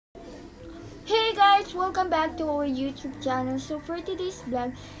Hey guys! Welcome back to our YouTube channel. So for today's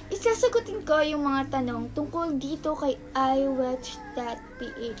vlog, isasagutin ko yung mga tanong tungkol dito kay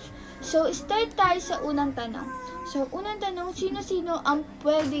iWatch.ph. So start tayo sa unang tanong. So unang tanong, sino-sino ang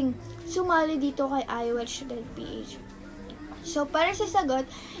pwedeng sumali dito kay iWatch.ph? So para sa sagot,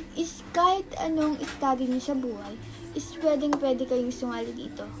 is kahit anong study niyo sa buhay, is pwede kayong sumali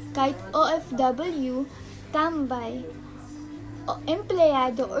dito. Kahit OFW, tambay, o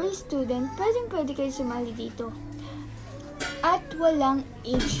empleyado or student, pwede kayo sumali dito. At walang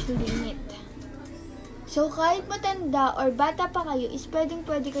age limit. So, kahit matanda or bata pa kayo, is pwede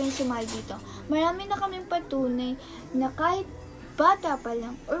kayong sumali dito. Marami na kaming patunay na kahit bata pa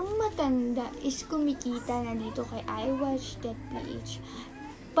lang or matanda is kumikita na dito kay iWatch.ph.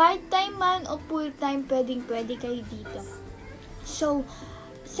 Part-time man o full-time, pwede kayo dito. So,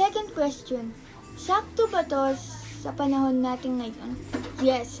 second question, sakto ba to sa panahon natin ngayon?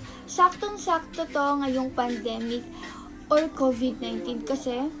 Yes, saktong-sakto to ngayong pandemic or COVID-19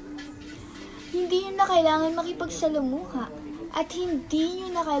 kasi hindi nyo na kailangan makipagsalamuha at hindi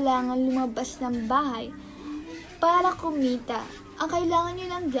nyo na kailangan lumabas ng bahay para kumita. Ang kailangan nyo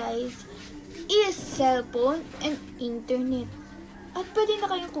lang guys is cellphone and internet. At pwede na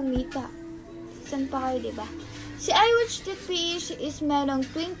kayong kumita. Saan pa kayo, diba? Si iWatch.ph is merong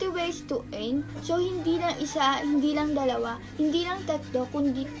 20 ways to earn. So, hindi lang isa, hindi lang dalawa, hindi lang tatlo,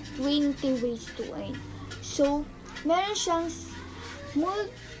 kundi 20 ways to earn. So, meron siyang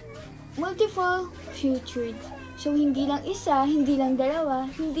multiple featured. So, hindi lang isa, hindi lang dalawa,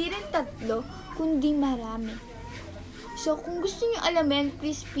 hindi rin tatlo, kundi marami. So, kung gusto niyo alamin,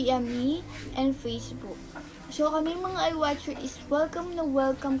 please PM me and Facebook. So, kami mga iWatcher is welcome na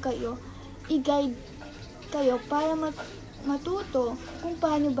welcome kayo. I-guide kayo para matuto kung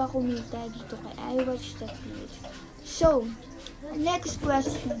paano ba kumita dito kay iWatch.ph. So, next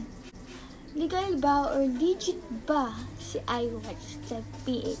question. Legal ba or legit ba si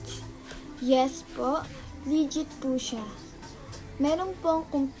iWatch.ph? Yes po, legit po siya. Meron pong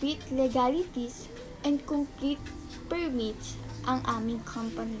complete legalities and complete permits ang aming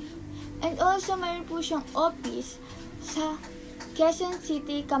company. And also, meron po siyang office sa Quezon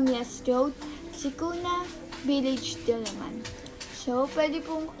City, Camias Road, Sikuna Village, Dalaman. So, pwede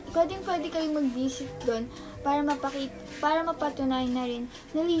kayong mag-visit doon para mapatunayan na rin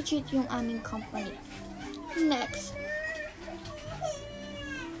na legit yung aming company. Next.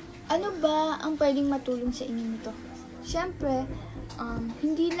 Ano ba ang pwedeng matulong sa inyo nito? Siyempre,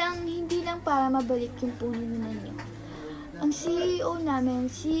 hindi lang para mabalik yung puhunan niyo. Ang CEO namin,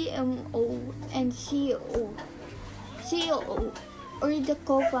 CMO and COO or the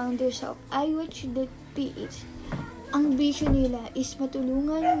co-founders of iWatch.ph, ang vision nila is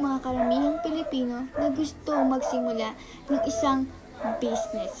matulungan yung mga karamihang Pilipino na gusto magsimula ng isang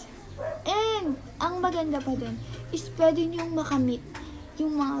business. And ang maganda pa din is pwede niyong makamit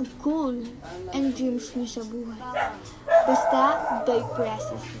yung mga goal and dreams niyo sa buhay. Basta by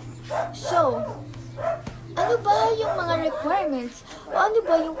process. So, ano ba yung mga requirements o ano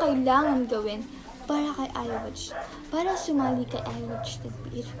ba yung kailangan gawin para kay iWatch? Para sumali kay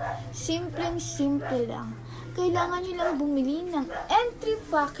iWatch.ph? Simple lang. Kailangan nyo lang bumili ng entry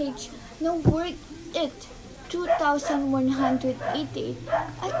package na worth it 2,188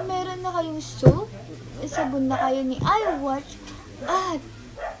 at meron na kayong soap, sabon na kayo ni iWatch at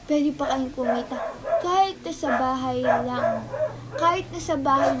pwede pa kayong kumita kahit nasa bahay lang. Kahit nasa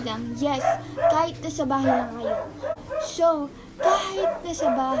bahay lang, yes, kahit nasa bahay lang kayo. So, kahit nasa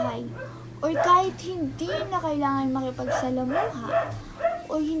bahay, or kahit hindi na kailangan makipagsalamuha,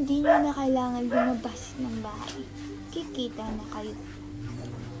 o hindi nyo na kailangan lumabas ng bahay, kikita na kayo.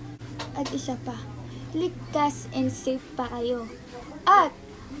 At isa pa, ligtas and safe pa kayo. At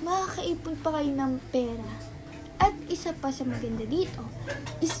makakaipon pa kayo ng pera. At isa pa sa maganda dito,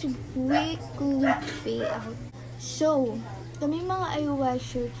 is weekly payout. So, kami mga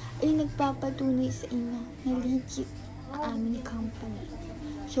iWatcher ay nagpapatunay sa inyo na legit ang aming company.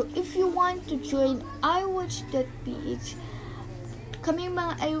 So, if you want to join iWatch.ph, kami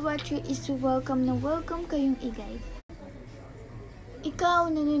mga iWatcher is welcome na welcome kayong i-guide. Ikaw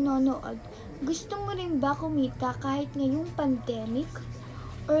na nanonood, gusto mo rin ba kumita kahit ngayong pandemic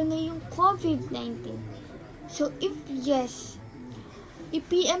or ngayong COVID-19? So, if yes,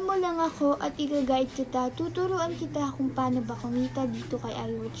 i-PM mo lang ako at i-guide kita, tuturuan kita kung paano ba kumita dito kay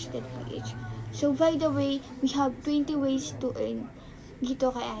iWatch.ph. So, by the way, we have 20 ways to earn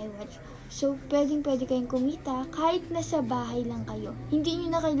dito kay iWatch. So, pwede kayong kumita kahit nasa bahay lang kayo. Hindi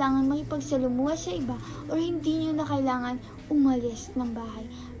nyo na kailangan makipagsalamuha sa iba or hindi nyo na kailangan umalis ng bahay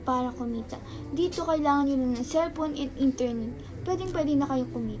para kumita. Dito kailangan nyo lang ng cellphone and internet. Pwede na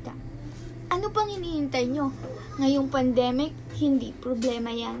kayong kumita. Ano pang hinihintay nyo? Ngayong pandemic, hindi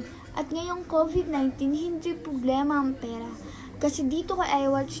problema yan. At ngayong COVID-19, hindi problema ang pera. Kasi dito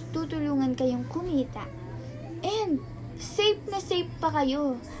kay iWatch, tutulungan kayong kumita. And safe na safe pa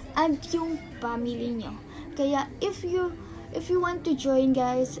kayo at yung family nyo. Kaya if you want to join,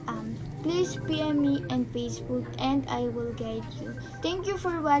 guys, please PM me on Facebook and I will guide you. Thank you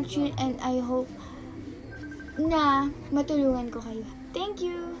for watching and I hope na matulungan ko kayo. Thank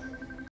you!